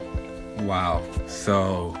Wow.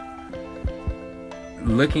 So,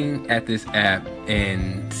 looking at this app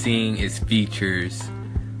and seeing its features,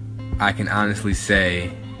 I can honestly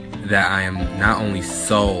say that I am not only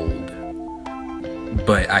sold,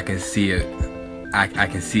 but I can see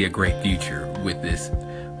a great future with this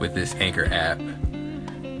Anchor app.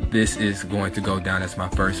 This is going to go down as my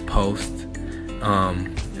first post.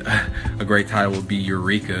 A great title would be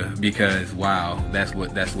Eureka, because wow, that's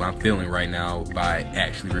what I'm feeling right now by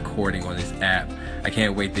actually recording on this app. I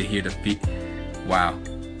can't wait to hear the wow.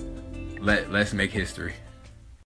 Let's make history.